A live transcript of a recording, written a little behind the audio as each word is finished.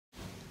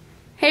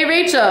Hey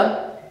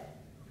Rachel!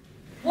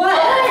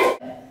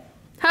 What?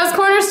 How's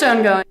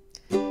Cornerstone going?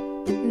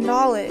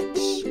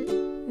 Knowledge.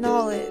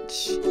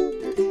 Knowledge.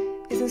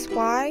 Is this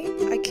why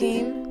I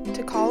came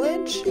to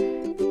college?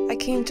 I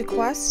came to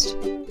Quest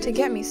to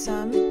get me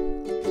some,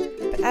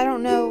 but I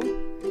don't know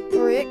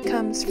where it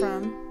comes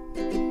from.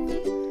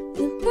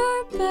 The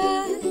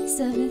purpose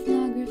of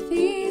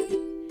ethnography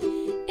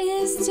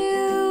is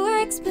to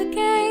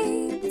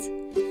explicate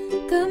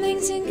coming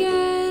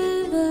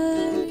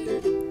together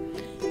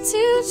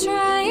to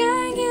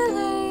triangulate.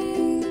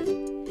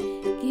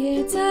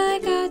 Geared I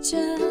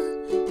gotcha,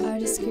 our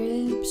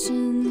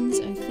descriptions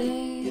are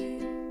fair.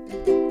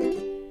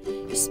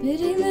 You're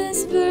spitting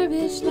this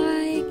verbiage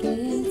like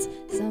it's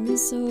some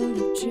sort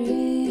of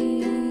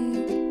trick.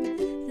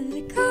 The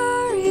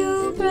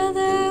Vicario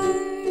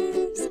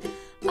brothers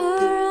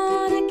are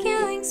on a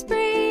killing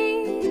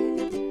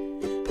spree,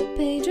 but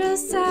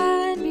Pedro's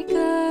sad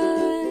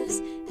because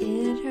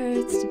it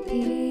hurts to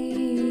pee.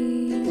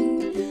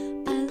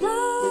 I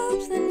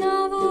loved the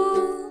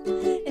novel,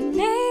 it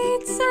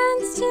made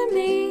sense to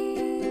me.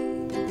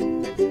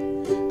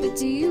 But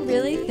do you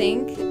really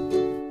think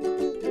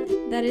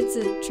that it's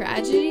a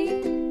tragedy?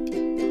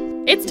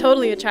 It's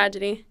totally a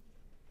tragedy.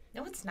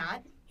 No, it's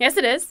not. Yes,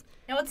 it is.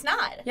 No, it's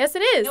not. Yes,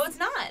 it is. No, it's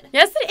not.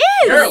 Yes, it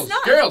is. Girls,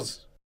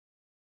 girls.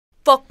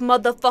 Fuck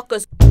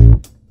motherfuckers.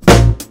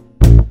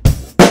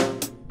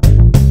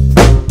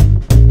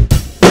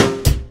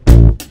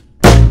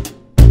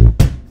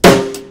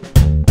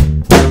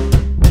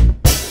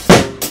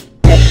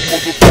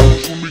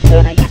 Motherfuckers when we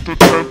gotta lift the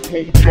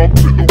tadpole, jump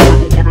in the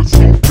river when it's so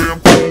damn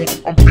cold.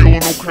 I'm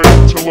feeling okay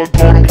until I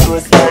gotta wear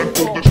a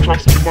blindfold. This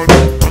trust in my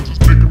new friends is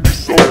making me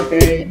so old.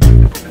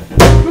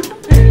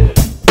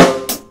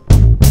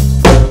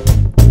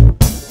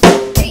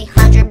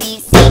 300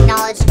 BC,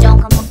 knowledge don't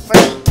come for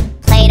free.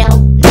 Plato,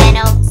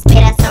 Meno,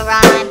 spit us a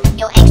rhyme.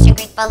 Yo, ancient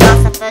Greek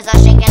philosophers are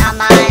shaking our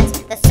minds.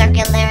 The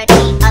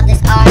circularity of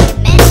this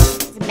argument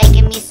is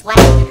making me sweat.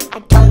 I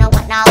don't know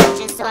what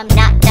knowledge is, so I'm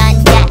not done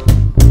yet.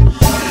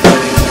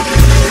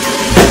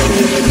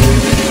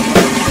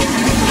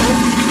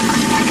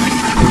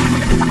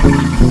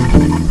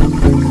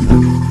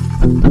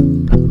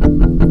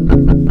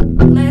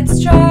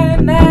 Let's try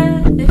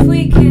math if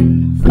we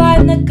can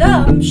find the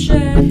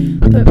gumption.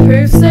 But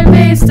proofs are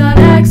based on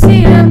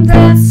axiom,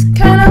 that's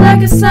kinda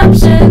like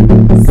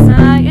assumption.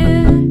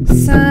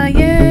 Science,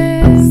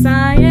 science,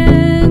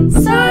 science,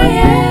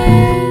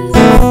 science.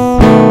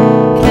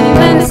 Can you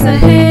lend us a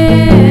hand?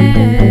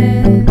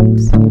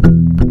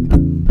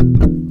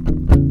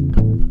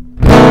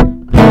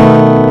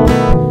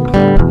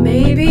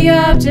 Maybe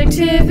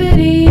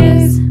objectivity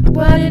is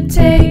what it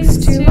takes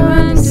to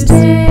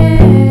understand.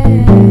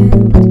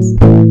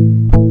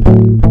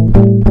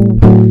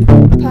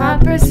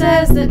 Popper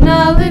says that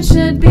knowledge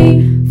should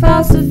be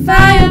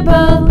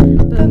falsifiable,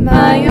 but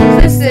my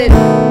implicit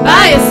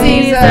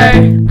biases are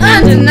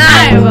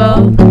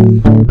undeniable.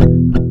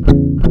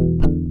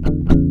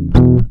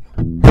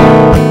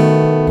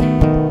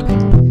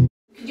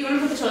 Do you want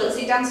to put the toilet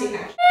seat down so you can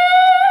actually...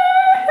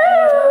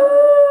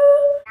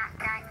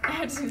 I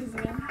have to do this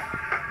again.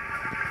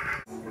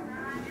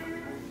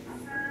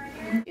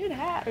 Good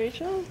hat,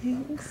 Rachel.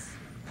 Thanks.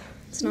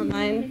 It's not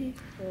mine.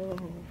 Oh,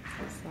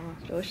 so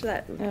soft. I wish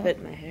that would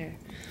fit my hair.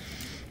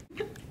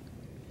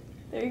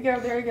 There you go,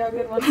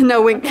 good one.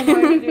 No wink. Do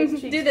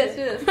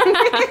this.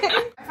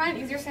 I find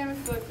it easier saying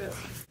with like this.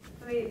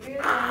 Wait,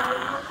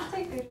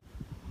 take this.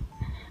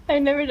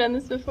 I've never done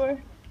this before.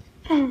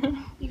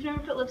 You've never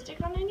put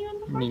lipstick on anyone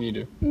before? Me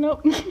neither.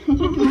 Nope. I've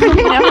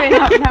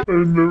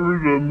never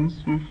done this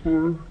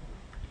before.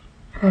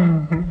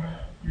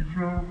 You've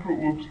never put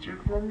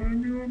lipstick on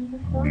anyone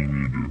before? Me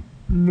neither.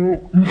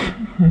 Nope.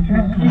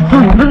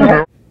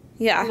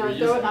 Yeah.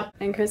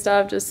 And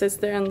Kristophe just sits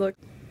there and looks.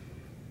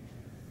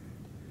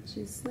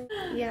 She's like,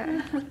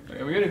 Yeah.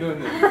 Okay, we gotta go in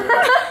there.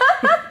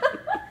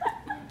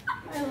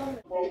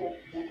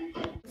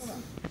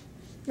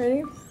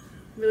 ready?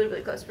 Really,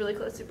 really close,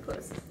 super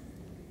close.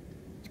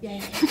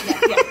 Yeah.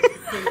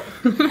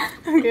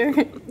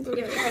 Okay.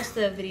 Press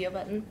the video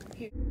button.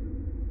 Here.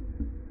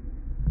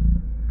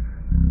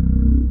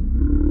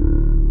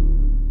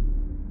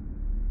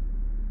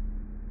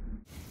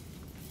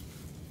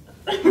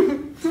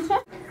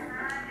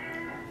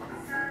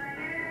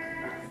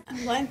 I'm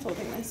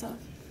blindfolding myself.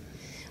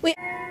 Wait.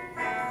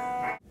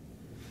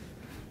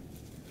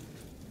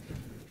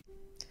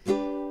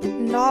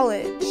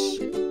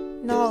 Knowledge.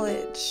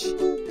 Knowledge.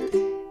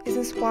 Is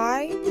this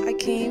why I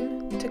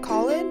came to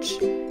college?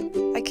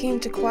 I came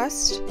to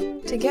Quest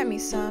to get me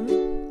some,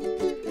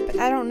 but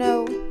I don't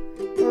know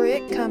where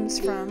it comes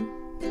from.